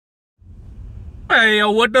Hey,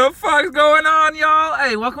 yo, what the fuck's going on, y'all?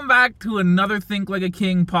 Hey, welcome back to another Think Like a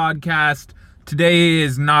King podcast. Today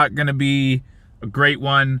is not gonna be a great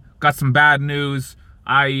one. Got some bad news.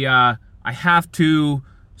 I have to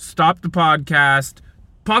stop the podcast,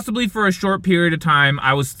 possibly for a short period of time.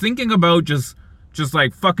 I was thinking about just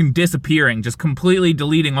like fucking disappearing, just completely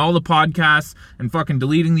deleting all the podcasts and fucking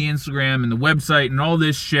deleting the Instagram and the website and all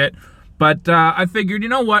this shit. But I figured, you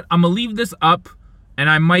know what? I'm gonna leave this up. And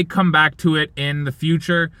I might come back to it in the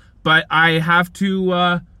future, but I have to,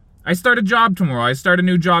 I start a job tomorrow. I start a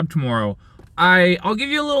new job tomorrow. I'll give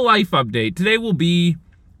you a little life update. Today will be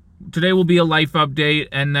a life update,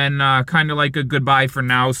 and then kind of like a goodbye for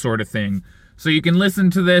now sort of thing. So you can listen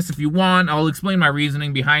to this if you want. I'll explain my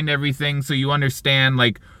reasoning behind everything so you understand,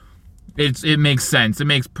 like, it makes sense. It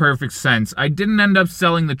makes perfect sense. I didn't end up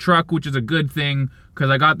selling the truck, which is a good thing, because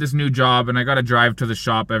I got this new job and I got to drive to the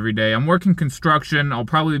shop every day. I'm working construction. I'll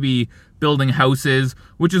probably be building houses,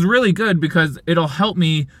 which is really good because it'll help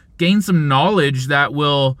me gain some knowledge that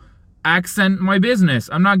will accent my business.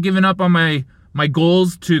 I'm not giving up on my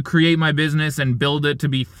goals to create my business and build it to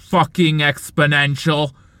be fucking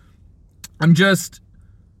exponential.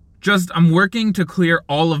 I'm working to clear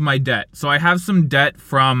all of my debt. So I have some debt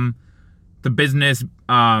from the business,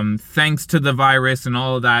 thanks to the virus and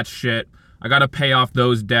all of that shit. I gotta pay off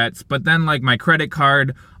those debts. But then, like, my credit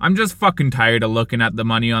card, I'm just fucking tired of looking at the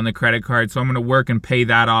money on the credit card, so I'm gonna work and pay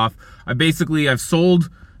that off. I've sold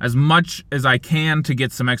as much as I can to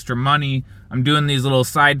get some extra money. I'm doing these little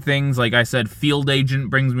side things. Like I said, field agent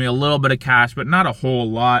brings me a little bit of cash, but not a whole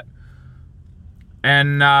lot.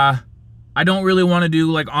 And I don't really want to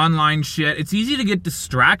do, like, online shit. It's easy to get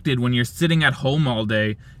distracted when you're sitting at home all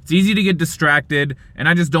day. It's easy to get distracted, and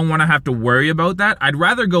I just don't want to have to worry about that. I'd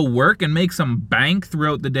rather go work and make some bank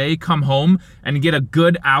throughout the day, come home, and get a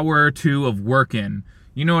good hour or two of work in.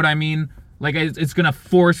 You know what I mean? Like, it's going to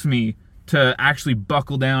force me to actually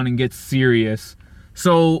buckle down and get serious.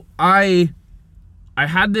 So I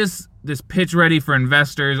had this pitch ready for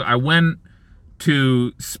investors. I went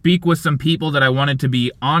to speak with some people that I wanted to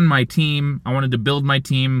be on my team. I wanted to build my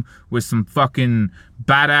team with some fucking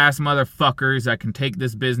badass motherfuckers that can take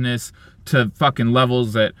this business to fucking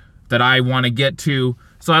levels that I want to get to.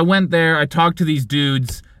 So I went there, I talked to these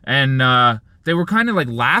dudes, and they were kind of like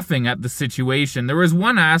laughing at the situation. There was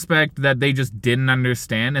one aspect that they just didn't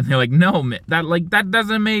understand, and they're like, no, that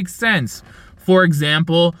doesn't make sense. For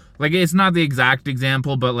example, like, it's not the exact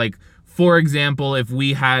example, but, like, for example, if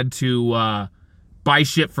we had to buy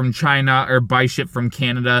shit from China or buy shit from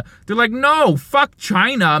Canada, they're like, no, fuck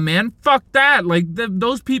China, man, fuck that. Like,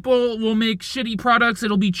 those people will make shitty products.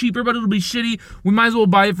 It'll be cheaper, but it'll be shitty. We might as well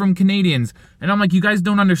buy it from Canadians. And I'm like, you guys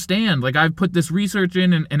don't understand. Like, I've put this research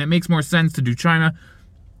in, and it makes more sense to do China.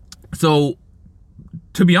 So,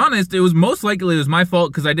 to be honest, it was my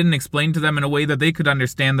fault because I didn't explain to them in a way that they could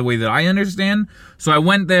understand the way that I understand. So I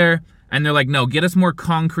went there, and they're like, no, get us more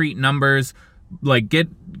concrete numbers. Like, get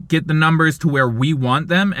the numbers to where we want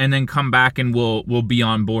them, and then come back and we'll be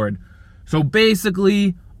on board. So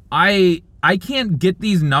basically, I can't get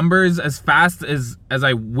these numbers as fast as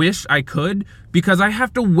I wish I could because I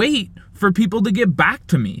have to wait for people to get back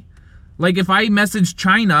to me. Like, if I message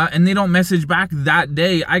China and they don't message back that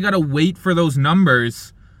day, I gotta wait for those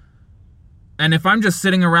numbers. And if I'm just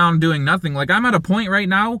sitting around doing nothing, like, I'm at a point right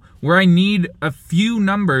now where I need a few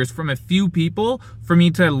numbers from a few people for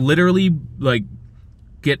me to literally, like,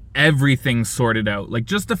 get everything sorted out. Like,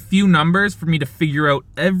 just a few numbers for me to figure out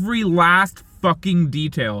every last fucking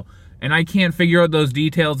detail. And I can't figure out those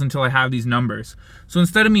details until I have these numbers. So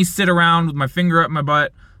instead of me sit around with my finger up my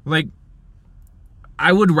butt, like,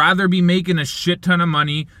 I would rather be making a shit ton of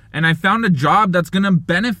money. And I found a job that's gonna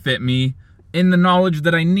benefit me in the knowledge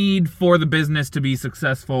that I need for the business to be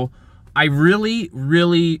successful. I really,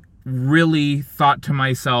 really, really thought to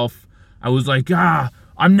myself, I was like,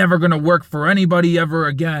 I'm never gonna work for anybody ever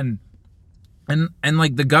again. And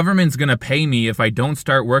like, the government's gonna pay me if I don't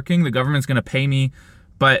start working. The government's gonna pay me,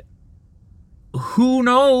 but who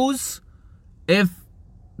knows if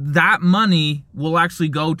that money will actually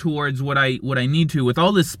go towards what I need to. With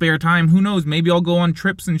all this spare time, who knows? Maybe I'll go on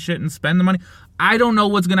trips and shit and spend the money. I don't know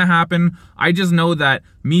what's gonna happen. I just know that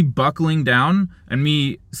me buckling down and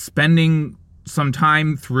me spending some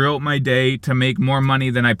time throughout my day to make more money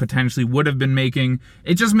than I potentially would have been making,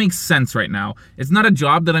 it just makes sense right now. It's not a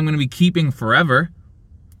job that I'm gonna be keeping forever.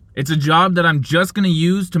 It's a job that I'm just gonna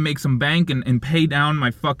use to make some bank and pay down my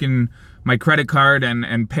credit card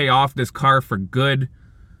and pay off this car for good.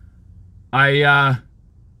 I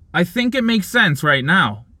think it makes sense right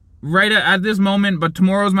now. Right at this moment, but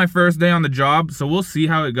tomorrow's my first day on the job, so we'll see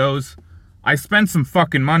how it goes. I spent some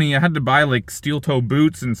fucking money. I had to buy like steel toe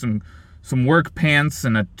boots and some work pants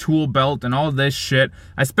and a tool belt and all this shit.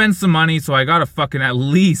 I spent some money, so I gotta fucking at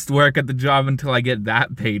least work at the job until I get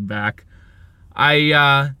that paid back.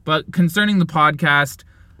 But concerning the podcast,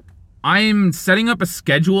 I'm setting up a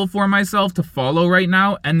schedule for myself to follow right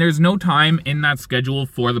now, and there's no time in that schedule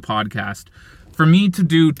for the podcast. For me to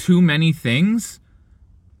do too many things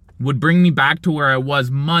would bring me back to where I was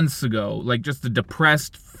months ago, like just a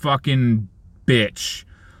depressed fucking bitch.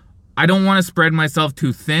 I don't want to spread myself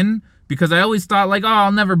too thin, because I always thought like, oh,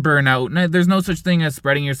 I'll never burn out. There's no such thing as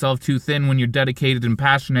spreading yourself too thin when you're dedicated and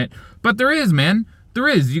passionate. But there is, man. There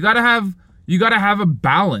is. You gotta have a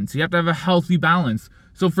balance. You have to have a healthy balance.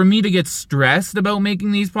 So for me to get stressed about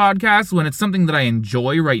making these podcasts when it's something that I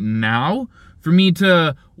enjoy right now, for me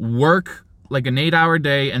to work like an 8-hour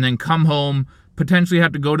day and then come home, potentially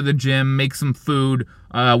have to go to the gym, make some food,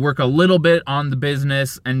 work a little bit on the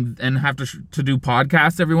business, and have to do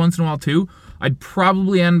podcasts every once in a while too, I'd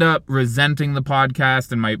probably end up resenting the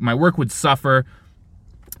podcast and my work would suffer.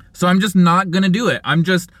 So I'm just not going to do it. I'm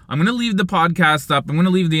going to leave the podcast up. I'm going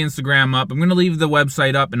to leave the Instagram up. I'm going to leave the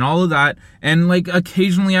website up and all of that. And like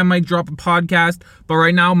occasionally I might drop a podcast, but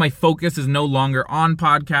right now my focus is no longer on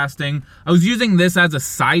podcasting. I was using this as a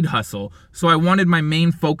side hustle. So I wanted my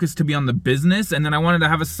main focus to be on the business, and then I wanted to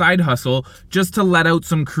have a side hustle just to let out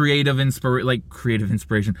some creative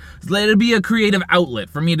inspiration. Let it be a creative outlet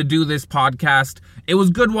for me to do this podcast. It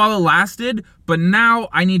was good while it lasted, but now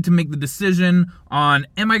I need to make the decision on,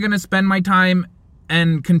 am I going to spend my time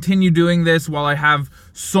and continue doing this while I have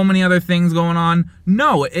so many other things going on?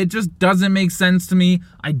 No, it just doesn't make sense to me.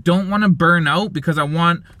 I don't want to burn out because I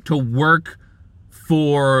want to work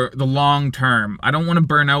for the long term. I don't want to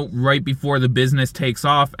burn out right before the business takes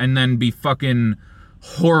off and then be fucking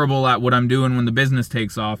horrible at what I'm doing when the business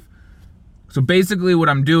takes off. So basically what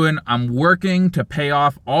I'm doing, I'm working to pay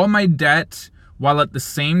off all my debt while at the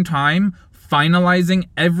same time finalizing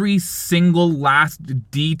every single last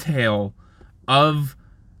detail of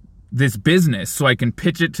this business so I can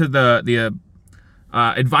pitch it to the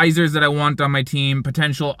advisors that I want on my team,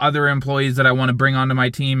 potential other employees that I want to bring onto my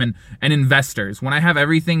team, and investors. When I have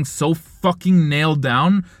everything so fucking nailed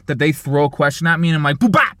down that they throw a question at me and I'm like,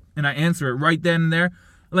 boop, bop, and I answer it right then and there,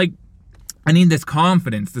 like, I need this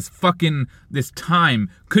confidence, this time.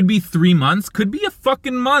 Could be 3 months, could be a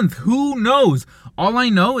fucking month. Who knows? All I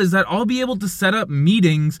know is that I'll be able to set up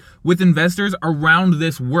meetings with investors around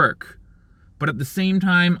this work. But at the same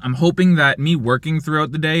time, I'm hoping that me working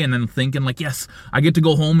throughout the day and then thinking like, yes, I get to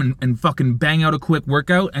go home and fucking bang out a quick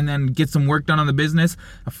workout and then get some work done on the business.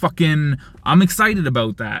 I'm excited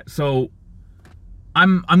about that. So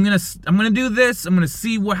I'm gonna do this. I'm gonna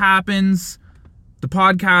see what happens. The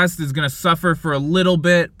podcast is gonna suffer for a little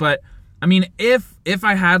bit, but I mean, if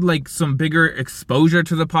I had like some bigger exposure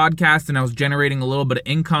to the podcast and I was generating a little bit of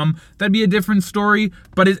income, that'd be a different story.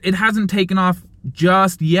 But it hasn't taken off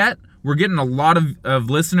just yet. We're getting a lot of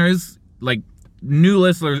listeners, like new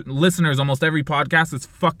listeners almost every podcast. It's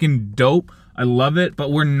fucking dope. I love it,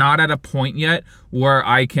 but we're not at a point yet where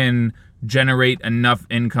I can generate enough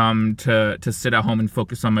income to sit at home and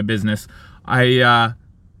focus on my business. I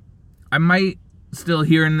might still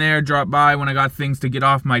here and there drop by when I got things to get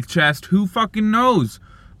off my chest. Who fucking knows?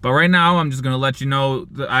 But right now, I'm just going to let you know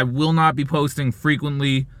that I will not be posting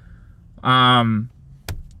frequently.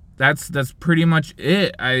 That's pretty much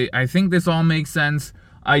it. I think this all makes sense.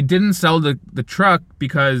 I didn't sell the truck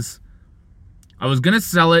because I was going to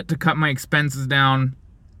sell it to cut my expenses down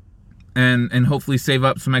and hopefully save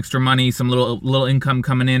up some extra money, some little income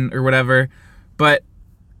coming in or whatever. But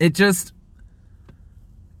it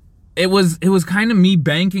was kind of me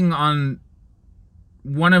banking on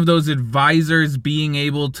one of those advisors being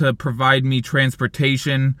able to provide me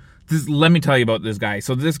transportation. Let me tell you about this guy.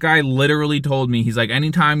 So this guy literally told me, he's like,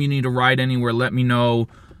 anytime you need to ride anywhere, let me know,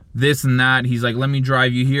 this and that. He's like, let me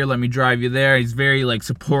drive you here, let me drive you there. He's very like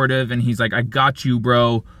supportive, and he's like, I got you,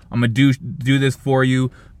 bro. I'm gonna do this for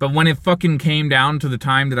you. But when it fucking came down to the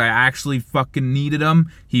time that I actually fucking needed him,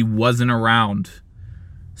 he wasn't around.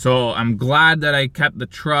 So I'm glad that I kept the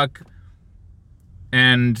truck,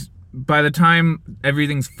 and by the time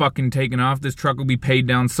everything's fucking taken off, this truck will be paid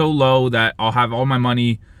down so low that I'll have all my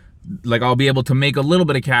money. Like, I'll be able to make a little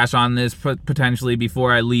bit of cash on this potentially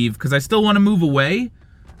before I leave, because I still want to move away.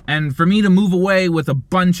 And for me to move away with a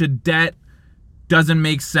bunch of debt doesn't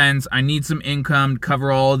make sense. I need some income to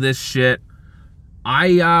cover all of this shit.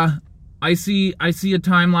 I see a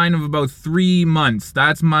timeline of about 3 months.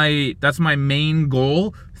 That's my main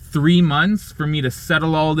goal. 3 months for me to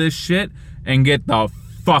settle all this shit and get the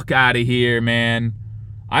fuck out of here, man.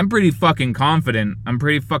 I'm pretty fucking confident.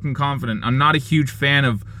 I'm not a huge fan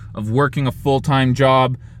of working a full-time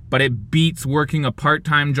job, but it beats working a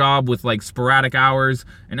part-time job with like sporadic hours.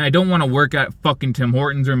 And I don't want to work at fucking Tim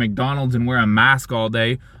Hortons or McDonald's and wear a mask all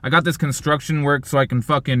day. I got this construction work so I can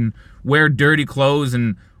fucking wear dirty clothes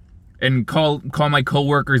and call my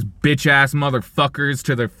coworkers bitch-ass motherfuckers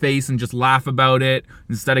to their face and just laugh about it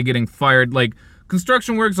instead of getting fired. Like,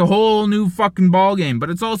 construction work's a whole new fucking ballgame, but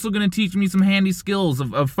it's also gonna teach me some handy skills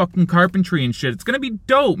of fucking carpentry and shit. It's gonna be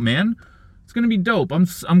dope, man. It's gonna be dope.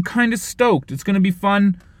 I'm kind of stoked. It's gonna be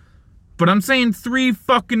fun. But I'm saying 3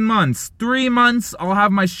 fucking months. 3 months, I'll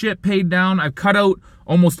have my shit paid down. I've cut out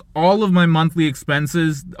almost all of my monthly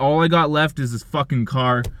expenses. All I got left is this fucking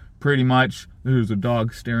car, pretty much. There's a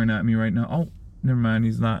dog staring at me right now. Oh, never mind.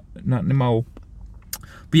 He's not Nemo.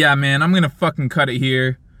 But yeah, man, I'm gonna fucking cut it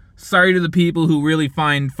here. Sorry to the people who really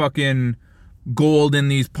find fucking gold in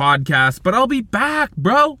these podcasts, but I'll be back,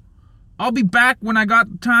 bro. I'll be back when I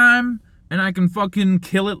got the time and I can fucking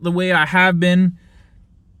kill it the way I have been.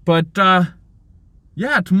 But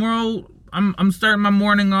yeah, tomorrow I'm starting my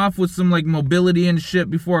morning off with some like mobility and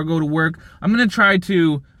shit before I go to work. I'm gonna try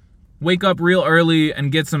to wake up real early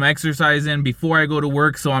and get some exercise in before I go to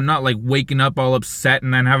work, so I'm not like waking up all upset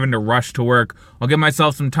and then having to rush to work. I'll give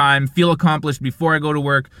myself some time, feel accomplished before I go to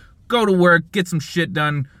work, get some shit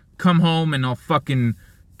done, come home, and I'll fucking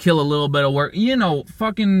kill a little bit of work. You know,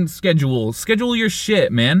 fucking schedule your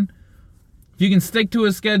shit, man. If you can stick to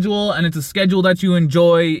a schedule and it's a schedule that you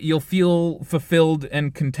enjoy, you'll feel fulfilled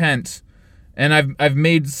and content. And I've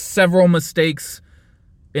made several mistakes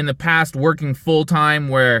in the past working full-time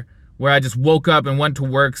where I just woke up and went to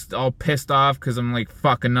work all pissed off because I'm like,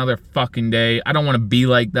 fuck, another fucking day. I don't want to be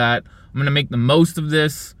like that. I'm going to make the most of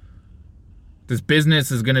this. This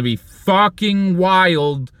business is going to be fucking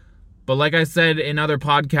wild. But like I said in other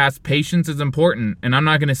podcasts, patience is important. And I'm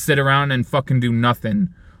not going to sit around and fucking do nothing.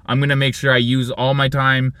 I'm going to make sure I use all my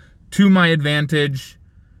time to my advantage.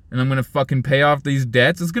 And I'm going to fucking pay off these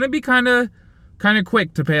debts. It's going to be kind of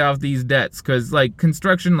quick to pay off these debts. Because like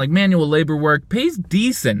construction, like manual labor work pays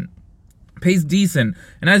decent. And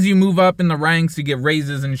as you move up in the ranks, you get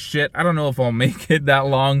raises and shit. I don't know if I'll make it that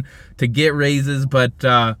long to get raises, but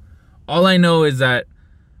all I know is that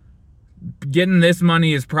getting this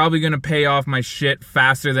money is probably going to pay off my shit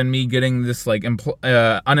faster than me getting this like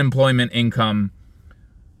unemployment income.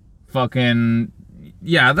 Fucking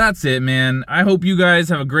yeah, that's it, man. I hope you guys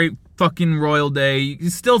have a great fucking royal day. You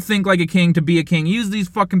still think like a king to be a king. Use these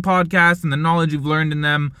fucking podcasts and the knowledge you've learned in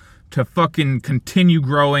them to fucking continue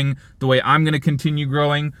growing the way I'm gonna continue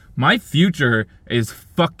growing. My future is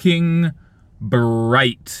fucking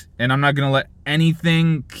bright, and I'm not gonna let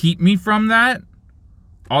anything keep me from that.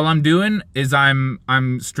 All I'm doing is I'm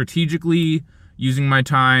strategically using my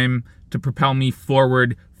time to propel me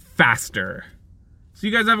forward faster. So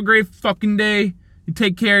you guys have a great fucking day. You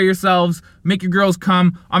take care of yourselves. Make your girls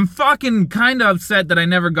come. I'm fucking kind of upset that I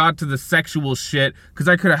never got to the sexual shit, because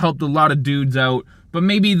I could have helped a lot of dudes out. But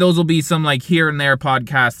maybe those will be some like here and there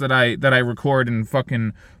podcasts that I record and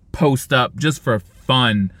fucking post up just for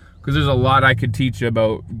fun. Because there's a lot I could teach you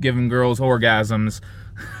about giving girls orgasms.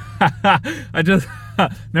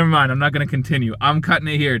 Never mind. I'm not going to continue. I'm cutting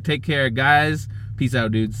it here. Take care, guys. Peace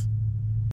out, dudes.